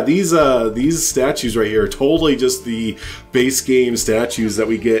yeah, these statues right here are totally just the base game statues that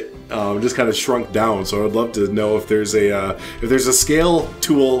we get just kind of shrunk down. So I'd love to know if there's a scale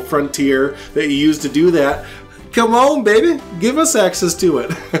tool, Frontier, that you use to do that. Come on, baby, give us access to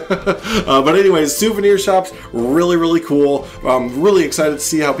it. But anyways, souvenir shops, really, really cool. I'm really excited to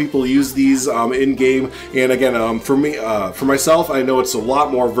see how people use these in game. And again, for me, for myself, I know it's a lot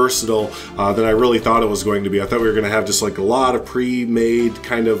more versatile than I really thought it was going to be. I thought we were going to have just like a lot of pre-made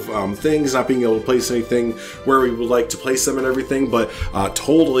kind of things, not being able to place anything where we would like to place them and everything. But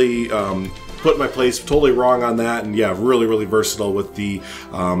totally put my place totally wrong on that, and yeah, really, really versatile with the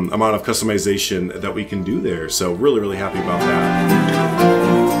amount of customization that we can do there. So really, really happy about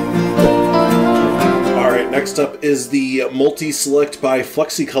that. Next up is the multi-select by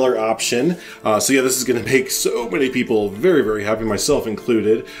FlexiColor option. So yeah, this is going to make so many people very, very happy, myself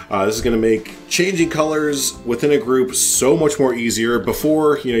included. This is going to make changing colors within a group so much more easier.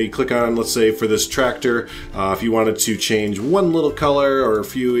 Before, you know, you click on, let's say for this tractor, if you wanted to change one little color or a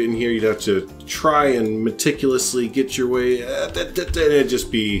few in here, you'd have to try and meticulously get your way. It'd just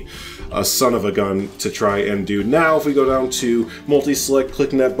be a son of a gun to try and do. Now, if we go down to multi-select,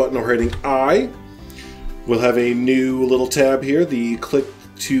 clicking that button or hitting I, we'll have a new little tab here, the click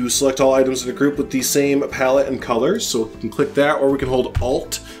to select all items in a group with the same palette and colors. So we can click that, or we can hold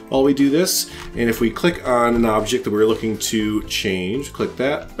Alt while we do this. And if we click on an object that we're looking to change, click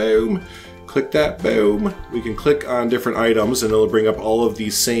that, boom, click that, boom. We can click on different items and it'll bring up all of the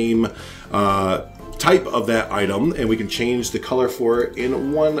same type of that item, and we can change the color for it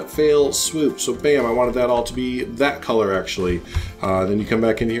in one fell swoop. So bam, I wanted that all to be that color actually. Then you come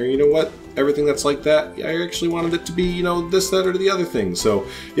back in here, you know what? Everything that's like that, I actually wanted it to be, you know, this, that, or the other thing. So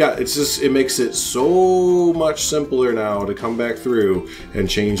yeah, it's just, it makes it so much simpler now to come back through and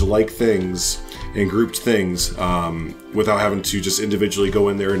change like things and grouped things without having to just individually go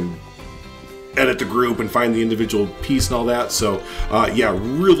in there and edit the group and find the individual piece and all that. So yeah,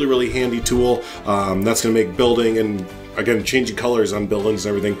 really, really handy tool. That's going to make building and again, changing colors on buildings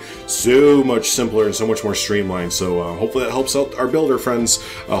and everything so much simpler and so much more streamlined. So hopefully that helps out our builder friends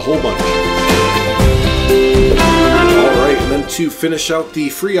a whole bunch. Alright, and then to finish out the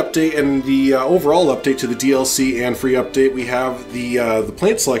free update and the overall update to the DLC and free update, we have the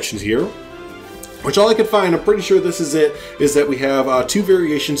plant selections here. Which all I could find, I'm pretty sure this is it, is that we have two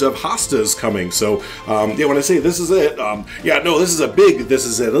variations of hostas coming. So, yeah, when I say this is it, yeah, no, this is a big, this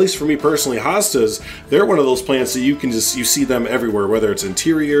is it. At least for me personally, hostas, they're one of those plants that you can just, you see them everywhere, whether it's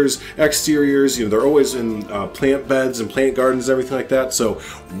interiors, exteriors, you know, they're always in plant beds and plant gardens and everything like that. So,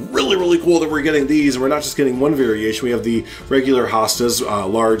 really, really cool that we're getting these, and we're not just getting one variation. We have the regular hostas,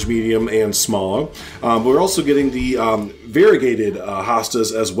 large, medium, and small. But we're also getting the variegated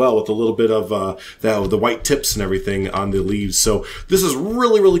hostas as well, with a little bit of the white tips and everything on the leaves. So this is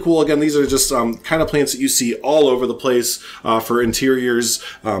really, really cool. Again, these are just kind of plants that you see all over the place for interiors,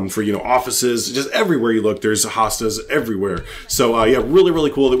 for, you know, offices, just everywhere you look, there's hostas everywhere. So yeah, really,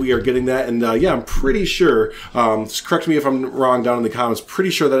 really cool that we are getting that. And yeah, I'm pretty sure, just correct me if I'm wrong down in the comments, pretty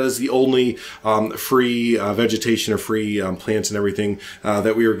sure that is the only free vegetation or free plants and everything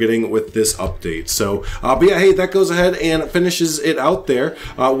that we are getting with this update. So, but yeah, hey, that goes ahead and finishes it out there.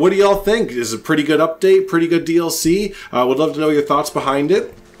 What do y'all think? Is it a pretty good update, pretty good DLC? Would love to know your thoughts behind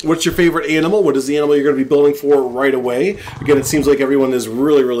it. What's your favorite animal? What is the animal you're going to be building for right away? Again, it seems like everyone is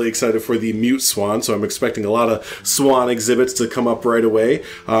really, really excited for the mute swan, so I'm expecting a lot of swan exhibits to come up right away.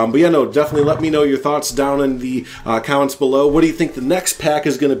 But yeah, no, definitely let me know your thoughts down in the comments below. What do you think the next pack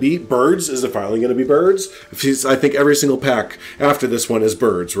is going to be? Birds? Is it finally going to be birds? I think every single pack after this one is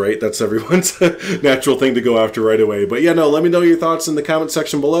birds, right? That's everyone's natural thing to go after right away. But yeah, no, let me know your thoughts in the comment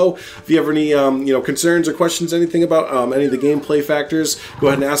section below. If you have any you know, concerns or questions, anything about any of the gameplay factors, go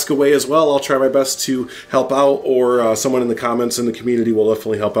ahead and ask away as well. I'll try my best to help out, or someone in the comments in the community will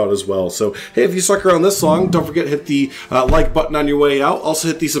definitely help out as well. So hey, if you stuck around this long, don't forget to hit the like button on your way out. Also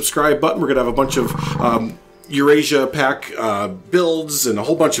hit the subscribe button. We're gonna have a bunch of Eurasia pack builds and a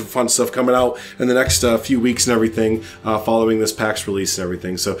whole bunch of fun stuff coming out in the next few weeks and everything, following this pack's release and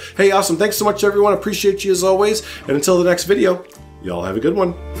everything. So hey, awesome, thanks so much everyone, appreciate you as always, and until the next video, y'all have a good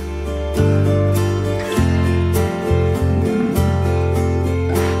one.